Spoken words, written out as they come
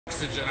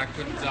oxygen, I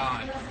couldn't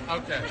die.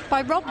 Okay.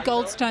 By Rob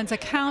Goldstone's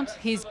account,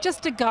 he's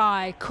just a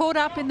guy caught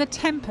up in the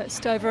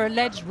tempest over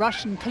alleged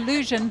Russian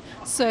collusion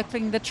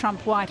circling the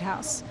Trump White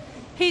House.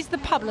 He's the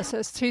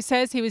publicist who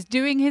says he was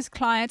doing his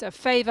client a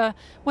favour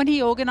when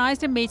he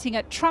organised a meeting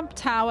at Trump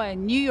Tower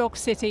in New York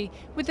City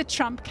with the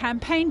Trump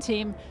campaign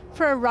team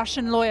for a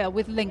Russian lawyer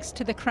with links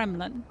to the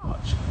Kremlin.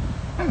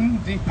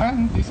 Andy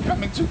Pandy's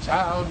coming to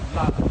town.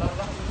 La, la,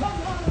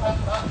 la,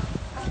 la.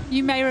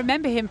 You may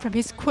remember him from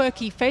his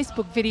quirky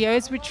Facebook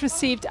videos, which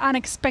received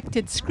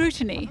unexpected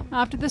scrutiny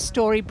after the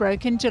story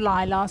broke in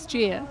July last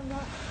year.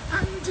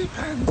 Andy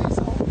Pandy's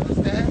always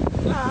there.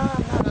 La,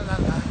 la, la, la,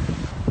 la.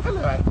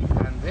 Hello, Andy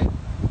Pandy.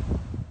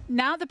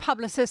 Now the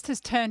publicist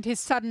has turned his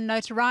sudden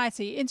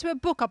notoriety into a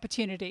book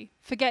opportunity.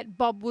 Forget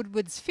Bob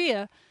Woodward's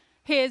fear.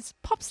 Here's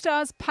Pop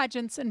Stars,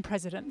 Pageants and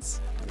Presidents.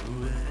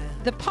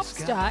 The pop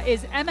star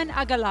is Emin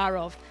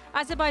Agalarov,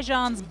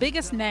 Azerbaijan's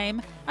biggest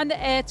name and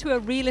the heir to a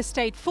real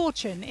estate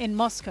fortune in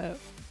Moscow.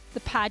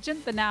 The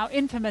pageant, the now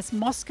infamous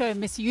Moscow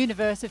Miss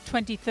Universe of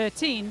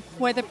 2013,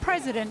 where the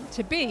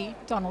president-to-be,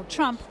 Donald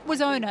Trump,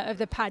 was owner of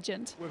the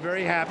pageant. We're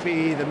very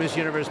happy the Miss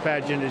Universe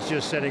pageant is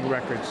just setting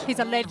records. His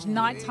alleged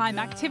nighttime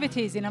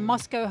activities in a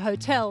Moscow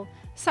hotel,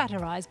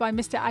 satirized by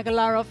Mr.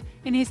 Agalarov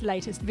in his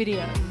latest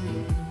video.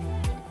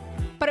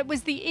 But it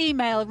was the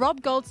email Rob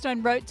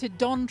Goldstone wrote to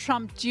Don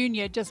Trump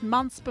Jr. just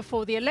months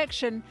before the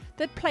election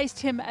that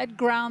placed him at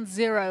ground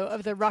zero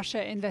of the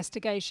Russia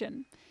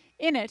investigation.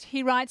 In it,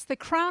 he writes, the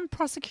Crown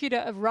Prosecutor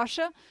of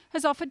Russia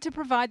has offered to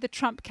provide the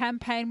Trump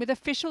campaign with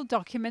official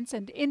documents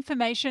and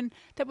information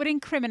that would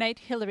incriminate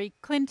Hillary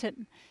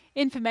Clinton.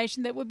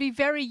 Information that would be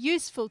very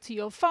useful to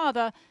your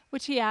father,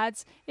 which he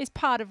adds is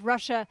part of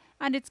Russia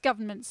and its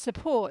government's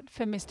support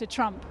for Mr.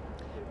 Trump.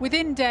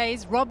 Within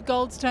days, Rob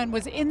Goldstone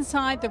was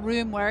inside the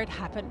room where it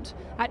happened,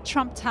 at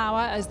Trump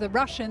Tower, as the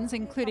Russians,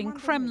 including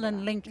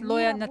Kremlin-linked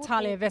lawyer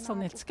Natalia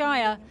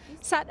Veselnitskaya,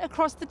 sat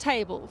across the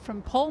table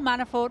from Paul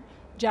Manafort,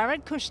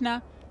 Jared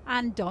Kushner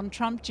and Don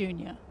Trump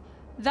Jr.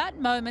 That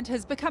moment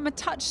has become a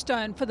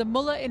touchstone for the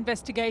Mueller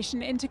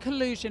investigation into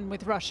collusion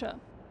with Russia.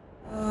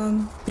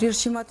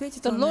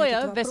 The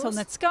lawyer,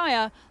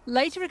 Veselnitskaya,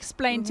 later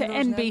explained to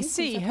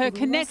NBC her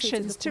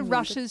connections to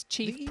Russia's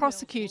chief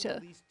prosecutor.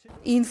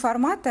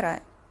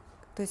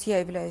 То есть я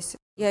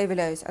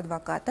являюсь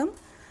адвокатом,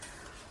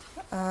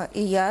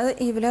 и я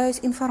являюсь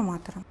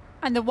информатором.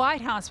 And the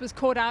White House was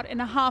caught out in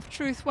a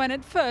half-truth when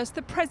at first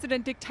the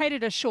president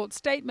dictated a short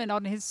statement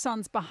on his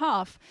son's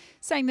behalf,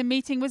 saying the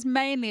meeting was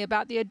mainly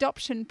about the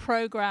adoption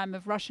program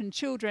of Russian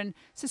children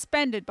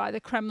suspended by the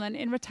Kremlin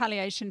in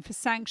retaliation for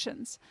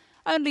sanctions.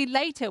 Only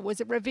later was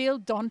it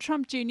revealed Don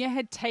Trump Jr.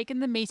 had taken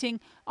the meeting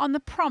on the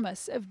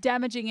promise of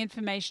damaging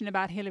information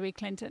about Hillary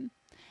Clinton.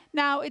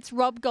 Now it's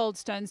Rob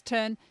Goldstone's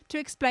turn to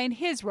explain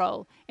his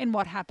role in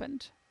what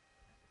happened.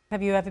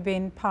 Have you ever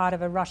been part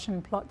of a Russian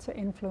plot to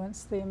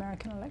influence the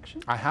American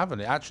election? I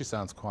haven't. It actually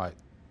sounds quite...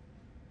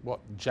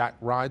 What, Jack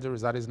Ryder,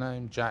 is that his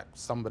name? Jack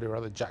somebody or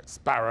other, Jack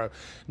Sparrow?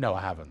 No,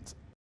 I haven't.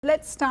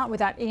 Let's start with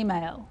that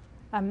email.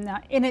 Now,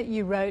 in it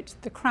you wrote,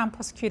 the Crown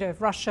Prosecutor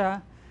of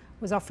Russia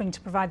was offering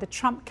to provide the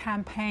Trump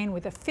campaign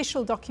with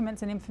official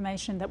documents and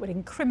information that would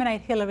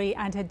incriminate Hillary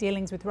and her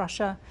dealings with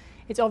Russia.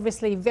 It's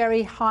obviously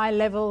very high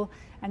level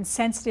and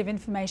sensitive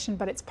information,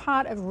 but it's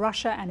part of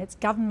Russia and its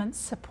government's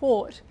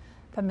support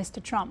for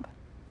Mr. Trump.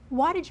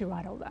 Why did you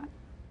write all that?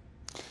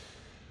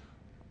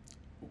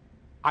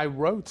 I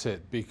wrote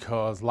it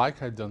because,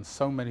 like I'd done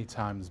so many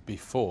times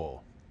before,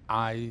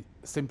 I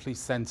simply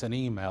sent an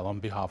email on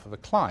behalf of a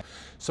client.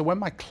 So when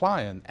my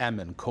client,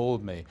 Emin,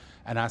 called me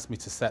and asked me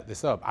to set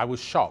this up, I was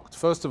shocked.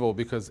 First of all,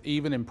 because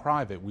even in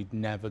private, we'd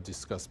never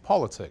discussed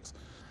politics.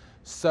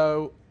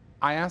 So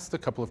I asked a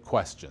couple of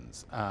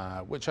questions,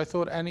 which I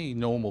thought any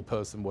normal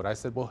person would. I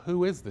said, well,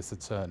 who is this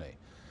attorney?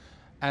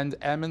 And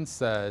Emin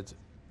said,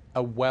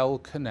 a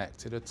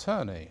well-connected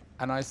attorney.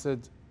 And I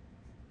said,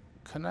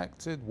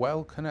 connected,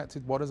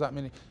 well-connected, what does that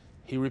mean?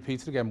 He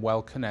repeated again,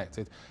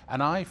 well-connected.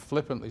 And I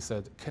flippantly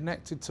said,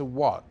 connected to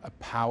what? A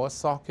power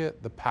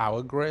socket, the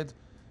power grid?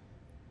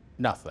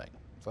 Nothing.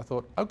 So I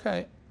thought,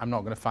 okay, I'm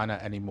not going to find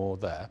out any more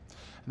there.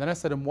 And then I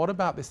said, and what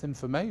about this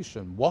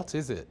information? What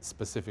is it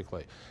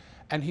specifically?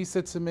 And he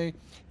said to me,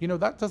 you know,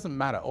 that doesn't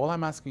matter. All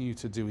I'm asking you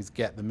to do is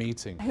get the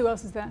meeting. Who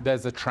else is there?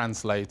 There's a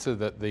translator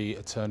that the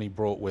attorney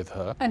brought with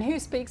her. And who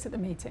speaks at the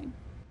meeting?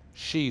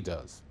 She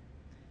does.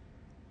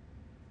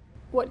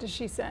 What does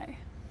she say?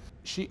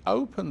 She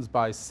opens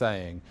by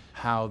saying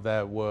how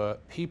there were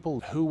people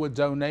who were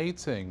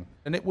donating.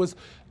 And it was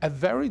a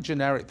very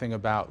generic thing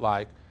about,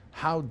 like,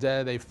 how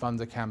dare they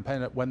fund a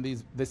campaign when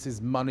this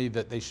is money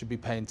that they should be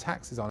paying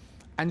taxes on.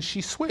 And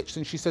she switched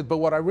and she said, but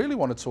what I really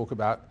want to talk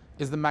about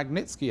is the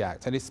Magnitsky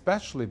Act, and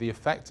especially the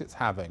effect it's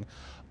having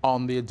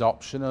on the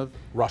adoption of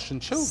Russian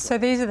children. So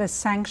these are the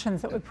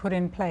sanctions that were put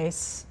in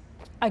place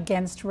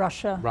against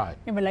Russia, right,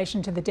 in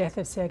relation to the death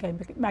of Sergei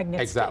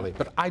Magnitsky. Exactly,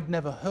 but I'd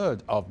never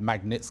heard of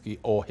Magnitsky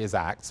or his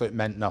act, so it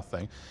meant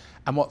nothing.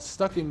 And what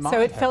stuck in my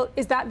head... So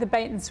is that the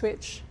bait and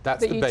switch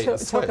that you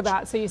talk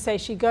about? So you say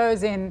she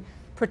goes in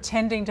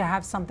pretending to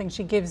have something.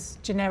 She gives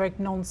generic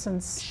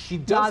nonsense. She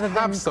does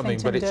have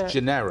something, but it's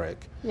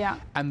generic. Yeah.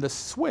 And the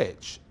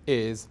switch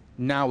is,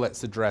 now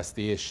let's address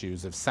the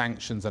issues of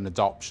sanctions and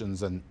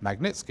adoptions and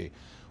Magnitsky.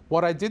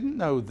 What I didn't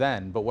know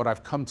then, but what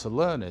I've come to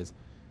learn is,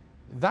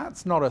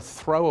 that's not a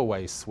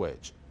throwaway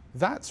switch.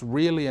 That's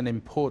really an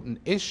important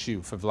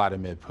issue for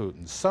Vladimir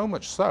Putin, so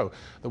much so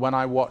that when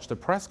I watched a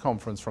press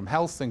conference from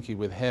Helsinki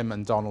with him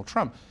and Donald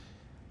Trump,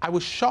 I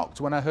was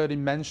shocked when I heard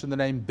him mention the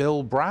name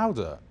Bill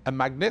Browder and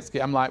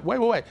Magnitsky. I'm like,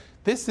 wait,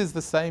 this is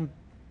the same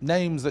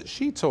names that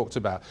she talked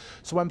about.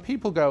 So when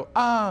people go,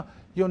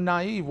 you're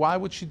naive, why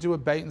would she do a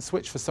bait and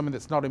switch for something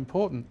that's not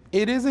important?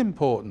 It is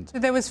important. So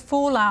there was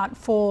fallout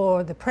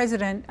for the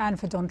president and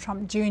for Donald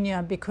Trump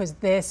Jr. because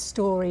their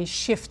story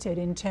shifted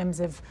in terms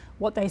of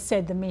what they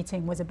said the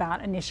meeting was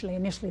about initially.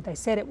 Initially they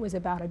said it was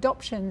about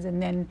adoptions, and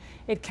then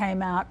it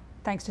came out,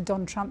 thanks to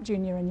Donald Trump Jr.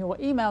 and your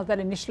email, that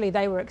initially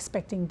they were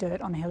expecting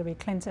dirt on Hillary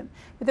Clinton.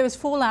 But there was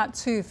fallout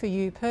too for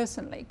you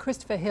personally.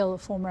 Christopher Hill,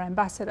 former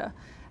ambassador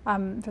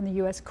from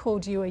the US,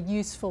 called you a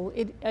useful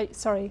idiot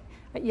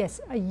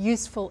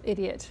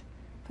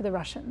for the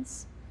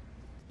Russians.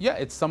 Yeah,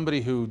 it's somebody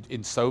who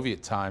in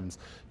Soviet times,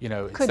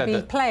 could said be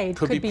that played,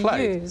 could be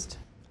used.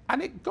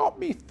 And it got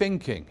me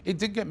thinking. It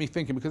did get me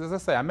thinking because, as I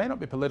say, I may not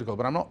be political,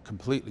 but I'm not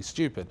completely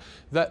stupid.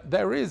 That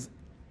there is,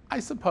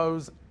 I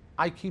suppose,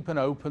 I keep an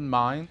open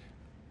mind.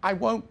 I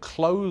won't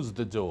close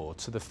the door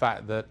to the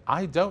fact that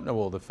I don't know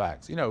all the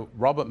facts.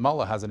 Robert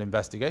Mueller has an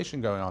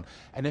investigation going on,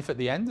 and if at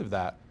the end of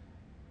that,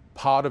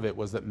 part of it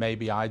was that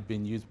maybe I'd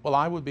been used, well,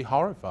 I would be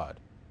horrified.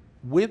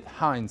 With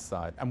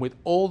hindsight and with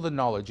all the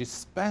knowledge,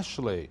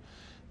 especially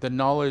the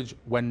knowledge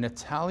when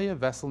Natalia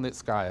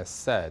Veselnitskaya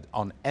said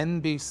on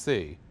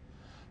NBC,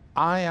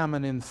 I am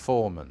an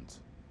informant.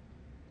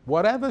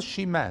 Whatever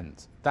she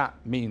meant, that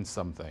means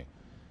something.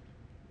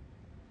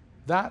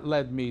 That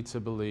led me to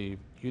believe,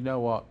 you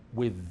know what,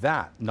 with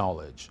that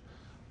knowledge,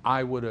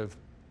 I would have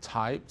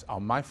typed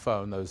on my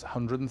phone those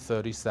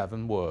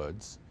 137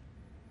 words,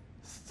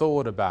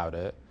 thought about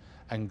it,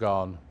 and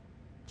gone,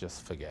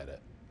 just forget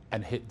it,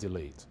 and hit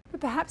delete.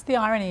 But perhaps the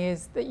irony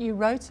is that you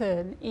wrote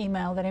an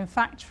email that in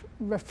fact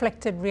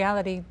reflected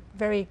reality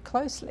very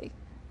closely.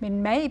 I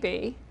mean,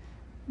 maybe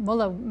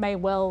Mueller may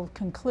well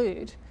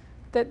conclude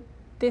that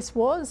this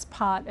was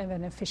part of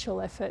an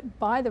official effort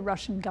by the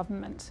Russian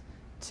government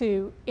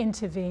to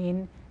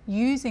intervene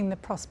using the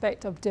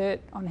prospect of dirt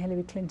on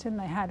Hillary Clinton.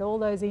 They had all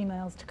those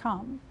emails to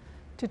come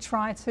to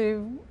try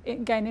to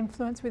gain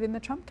influence within the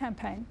Trump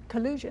campaign.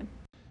 Collusion.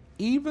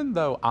 Even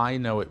though I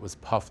know it was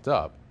puffed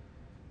up,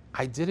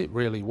 I did it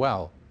really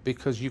well,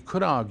 because you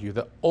could argue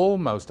that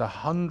almost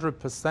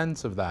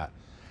 100% of that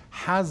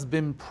has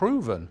been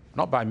proven,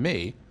 not by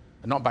me,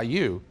 and not by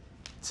you,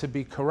 to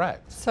be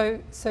correct.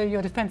 So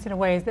your defense in a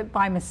way is that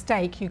by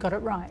mistake you got it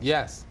right?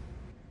 Yes.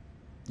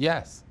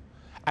 Yes.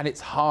 And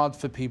it's hard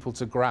for people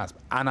to grasp,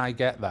 and I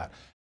get that.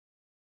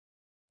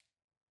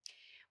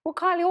 Well,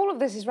 Kylie, all of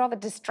this is rather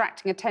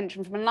distracting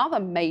attention from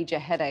another major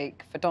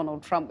headache for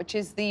Donald Trump, which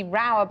is the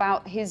row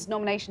about his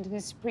nomination to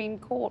the Supreme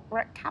Court,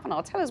 Brett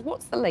Kavanaugh. Tell us,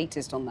 what's the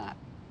latest on that?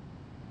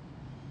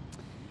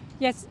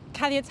 Yes,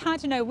 Callie, it's hard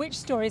to know which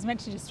story is meant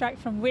to distract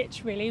from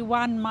which, really.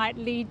 One might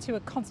lead to a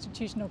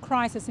constitutional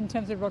crisis in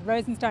terms of Rod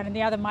Rosenstein, and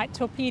the other might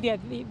torpedo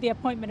the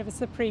appointment of a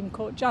Supreme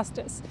Court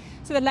justice.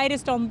 So the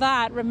latest on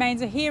that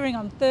remains a hearing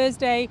on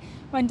Thursday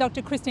when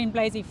Dr. Christine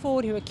Blasey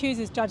Ford, who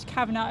accuses Judge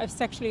Kavanaugh of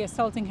sexually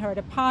assaulting her at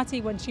a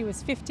party when she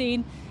was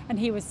 15 and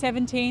he was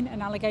 17,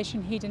 an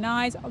allegation he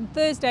denies. On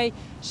Thursday,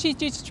 she's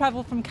due to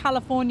travel from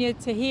California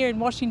to here in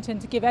Washington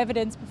to give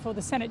evidence before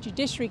the Senate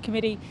Judiciary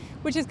Committee,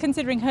 which is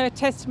considering her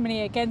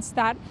testimony against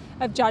that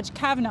of Judge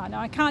Kavanaugh. Now,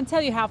 I can't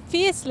tell you how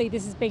fiercely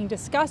this is being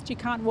discussed. You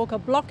can't walk a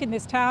block in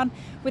this town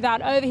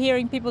without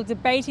overhearing people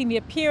debating the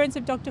appearance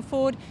of Dr.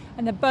 Ford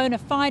and the bona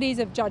fides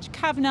of Judge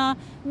Kavanaugh,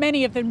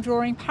 many of them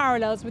drawing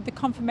parallels with the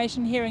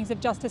confirmation hearings of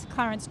Justice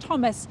Clarence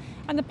Thomas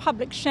and the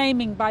public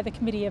shaming by the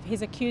committee of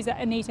his accuser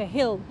Anita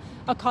Hill,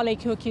 a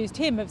colleague who accused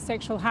him of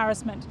sexual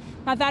harassment.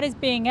 Now, that is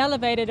being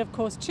elevated, of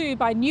course, too,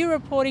 by new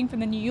reporting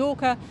from the New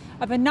Yorker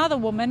of another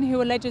woman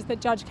who alleges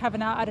that Judge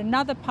Kavanaugh at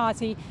another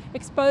party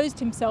exposed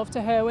himself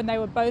to her when they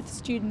were both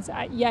students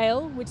at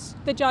Yale, which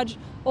the judge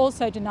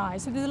also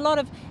denies. So there's a lot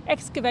of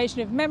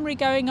excavation of memory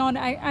going on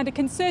and a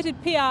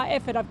concerted PR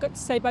effort, I've got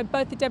to say, by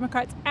both the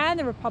Democrats and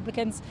the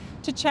Republicans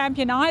to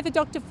champion either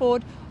Dr.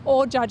 Ford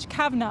or Judge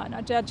Kavanaugh.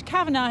 Now, Judge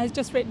Kavanaugh has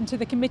just written to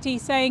the committee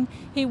saying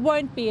he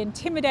won't be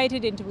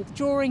intimidated into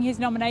withdrawing his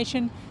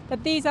nomination,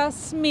 that these are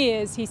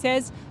smears, he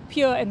says,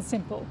 pure and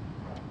simple.